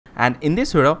and in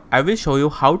this video I will show you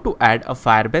how to add a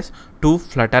Firebase to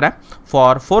Flutter app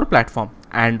for 4 platforms: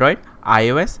 Android,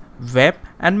 iOS, web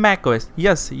and macOS.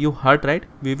 Yes, you heard right.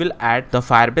 We will add the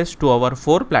Firebase to our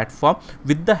 4 platform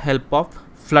with the help of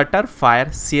FlutterFire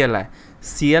CLI.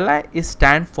 CLI is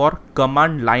stand for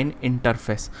command line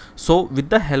interface. So with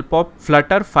the help of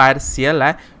FlutterFire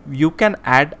CLI, you can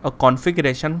add a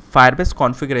configuration, Firebase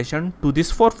configuration to this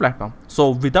 4 platform.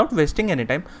 So without wasting any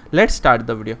time, let's start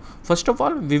the video. First of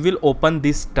all, we will open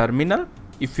this terminal.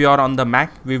 If you are on the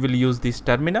Mac, we will use this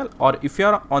terminal, or if you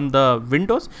are on the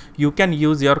Windows, you can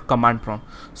use your command prompt.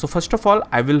 So first of all,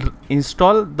 I will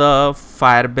install the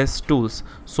Firebase tools.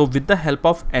 So with the help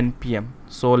of npm,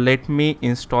 so let me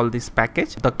install this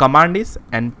package. The command is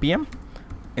npm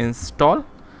install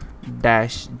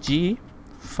 -g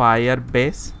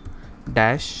firebase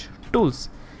 -tools.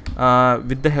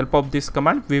 With the help of this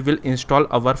command, we will install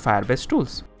our Firebase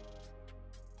tools.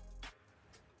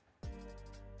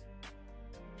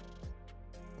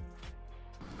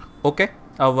 Okay,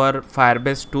 our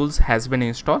Firebase tools has been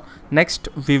installed. Next,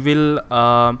 we will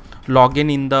log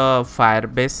in the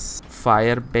Firebase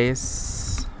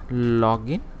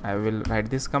login. I will write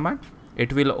this command.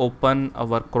 It will open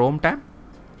our Chrome tab.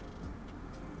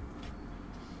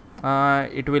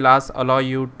 It will ask allow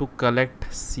you to collect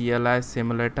CLI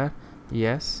simulator.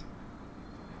 Yes.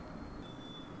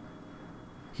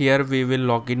 Here we will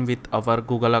log in with our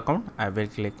Google account. I will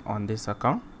click on this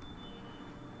account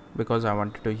because I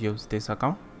wanted to use this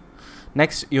account.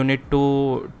 Next, you need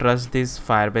to trust this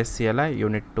Firebase CLI. You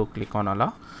need to click on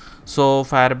allow. So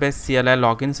Firebase CLI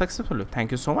login successfully.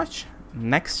 Thank you so much.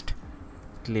 Next,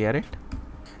 clear it.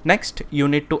 Next, you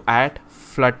need to add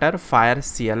FlutterFire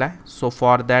CLI. So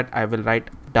for that, I will write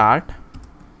dart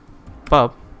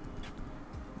pub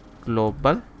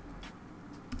global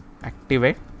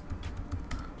activate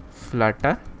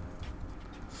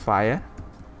FlutterFire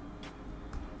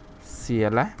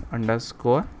CLI _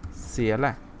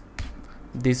 CLI.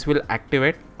 This will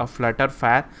activate a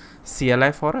FlutterFire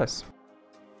CLI for us.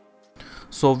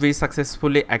 So we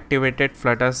successfully activated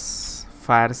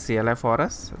FlutterFire CLI for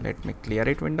us. Let me clear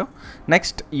it window.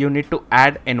 Next, you need to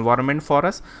add environment for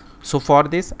us. So for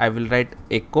this, I will write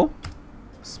echo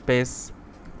space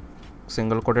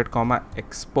single quoted comma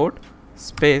export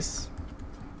space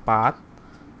path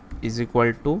is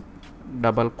equal to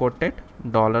double quoted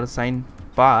 $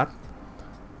 path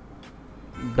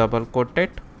double quoted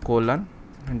colon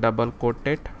double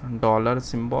quoted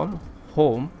 $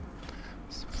 home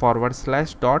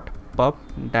 / dot pub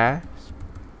dash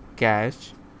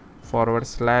cache /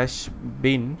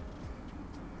 bin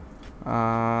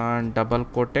double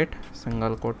quoted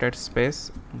single quoted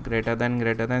space greater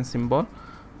than symbol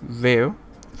wave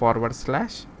 /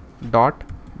 dot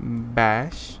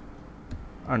bash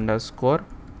 _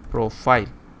 profile.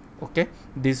 Okay,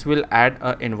 this will add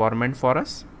a environment for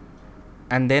us,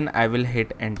 and then I will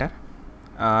hit enter.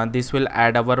 This will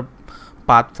add our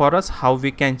path for us. How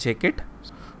we can check it?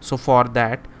 So for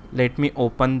that, let me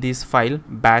open this file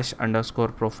bash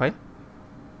 _ profile,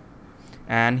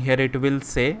 and here it will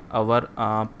say our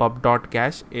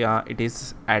pub.cache it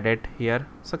is added here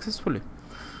successfully.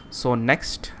 So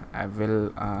next, I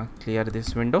will clear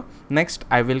this window. Next,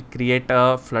 I will create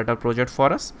a Flutter project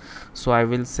for us. So I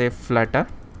will say Flutter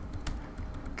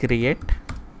create,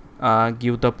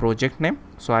 give the project name.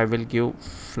 So I will give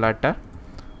Flutter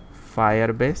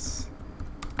Firebase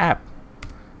app.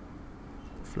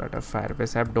 Flutter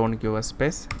Firebase app, don't give a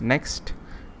space. Next,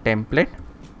 template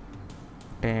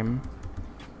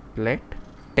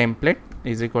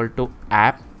is equal to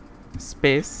app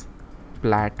space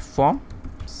platform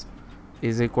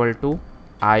is equal to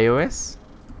iOS,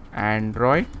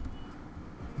 Android,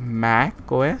 Mac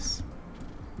OS,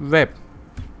 web.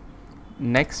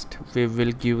 Next, we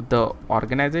will give the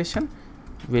organization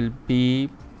will be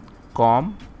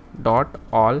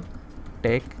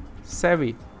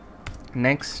com.allTechSavvy.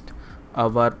 Next,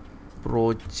 our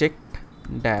project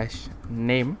dash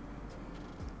name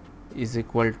is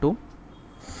equal to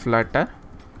Flutter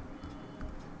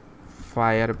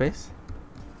Firebase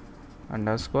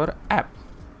 _ app,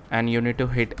 and you need to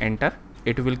hit enter.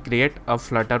 It will create a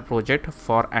Flutter project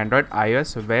for Android,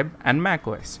 iOS, web and Mac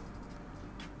OS.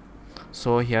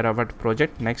 So here our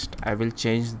project. Next, I will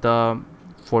change the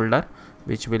folder,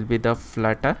 which will be the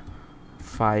Flutter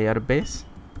Firebase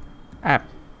app.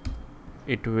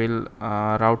 It will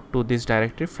route to this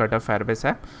directory, Flutter Firebase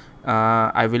app.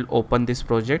 I will open this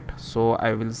project. So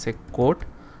I will say code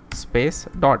space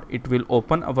dot. It will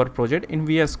open our project in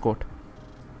VS Code.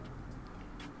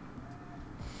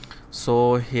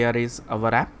 So here is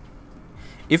our app.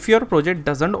 If your project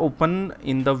doesn't open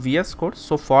in the VS Code,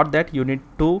 so for that you need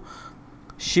to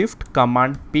shift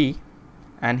command P,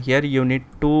 and here you need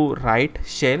to write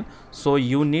shell. So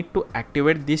you need to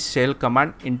activate this shell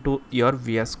command into your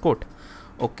VS Code.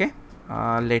 Okay,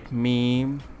 let me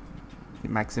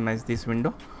maximize this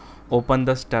window, open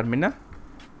this terminal.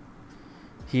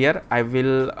 Here I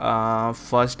will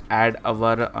first add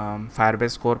our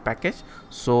Firebase core package.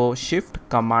 So shift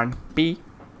command P,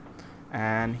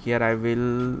 and here I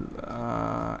will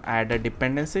add a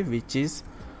dependency which is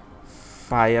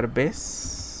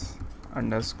Firebase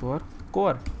underscore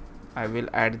core. I will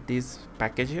add this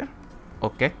package here.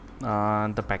 Okay,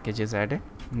 the package is added.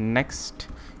 Next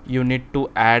you need to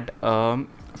add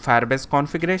Firebase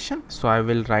configuration. So I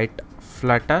will write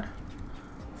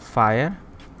FlutterFire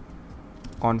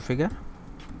configure.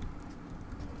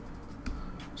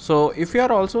 So if you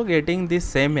are also getting this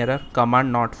same error,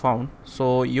 command not found,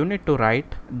 so you need to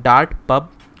write dart pub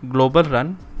global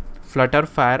run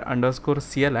FlutterFire underscore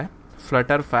CLI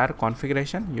FlutterFire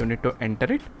configuration. You need to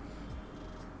enter it.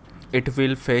 It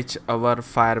will fetch our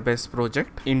Firebase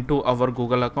project into our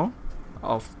Google account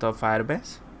of the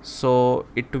Firebase. So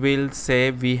it will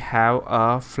say we have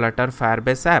a Flutter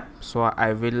Firebase app. So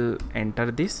I will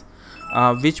enter this.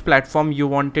 Which platform you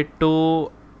wanted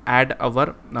to add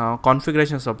our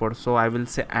configuration support. So I will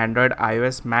say Android,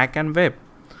 iOS, Mac and web.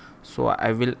 So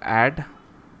I will add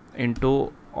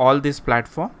into all this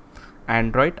platform,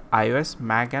 Android, iOS,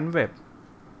 Mac and web.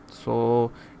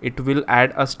 So it will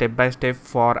add a step by step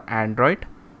for Android,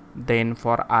 then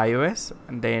for iOS,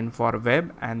 then for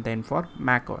web and then for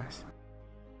Mac OS.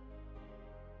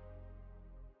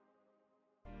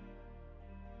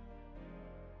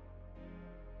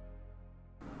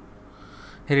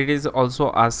 Here it is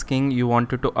also asking you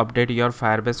wanted to update your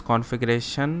Firebase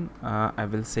configuration. I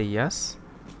will say yes.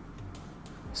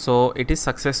 So it is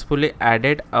successfully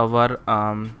added our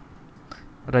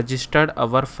registered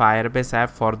our Firebase app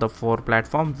for the 4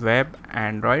 platform, web,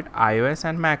 Android, iOS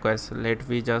and macOS. Let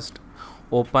me just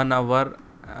open our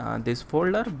this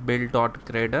folder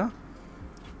build.gradle.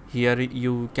 Here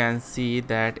you can see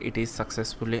that it is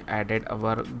successfully added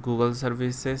our Google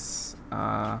services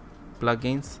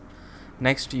plugins.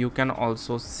 Next you can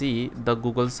also see the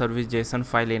Google service JSON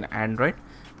file in Android.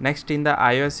 Next in the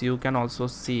iOS you can also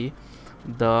see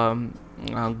the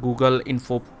Google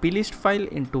info plist file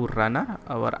into runner,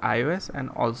 our iOS, and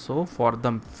also for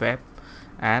the web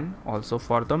and also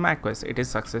for the macOS. It is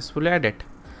successfully added.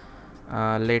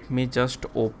 Let me just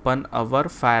open our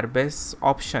Firebase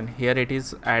option. Here it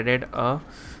is added a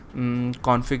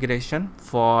configuration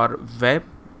for web,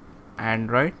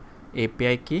 Android,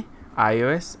 API key,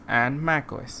 iOS and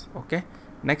macOS. Okay,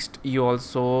 next you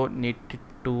also need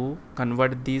to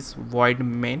convert this void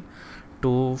main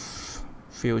to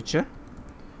future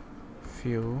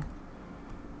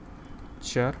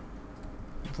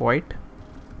void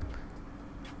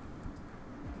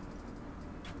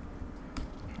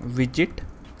widget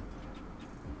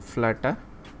flutter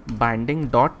binding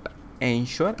dot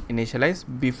ensure initialize.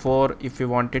 Before, if you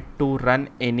wanted to run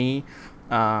any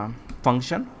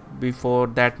function before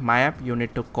that my app, you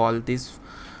need to call this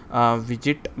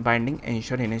widget binding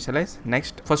ensure initialize.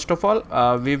 Next, first of all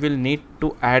we will need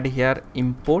to add here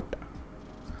import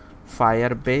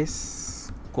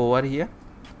Firebase core here,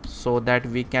 so that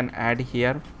we can add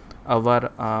here our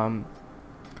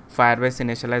Firebase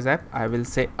initialize app. I will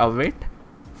say await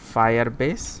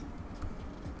Firebase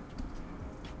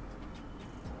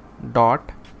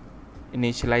dot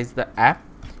initialize the app.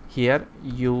 Here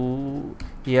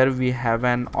we have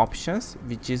an options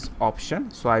which is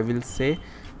option, so I will say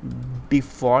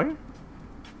default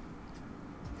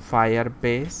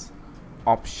Firebase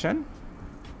option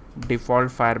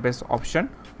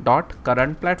dot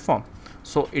current platform.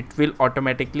 So it will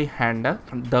automatically handle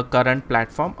the current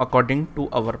platform according to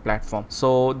our platform.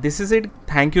 So this is it.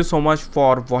 Thank you so much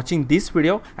for watching this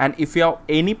video, and if you have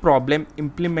any problem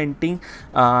implementing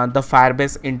the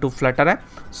Firebase into Flutter app,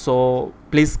 so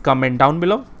please comment down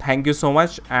below. Thank you so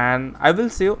much, and I will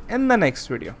see you in the next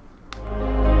video.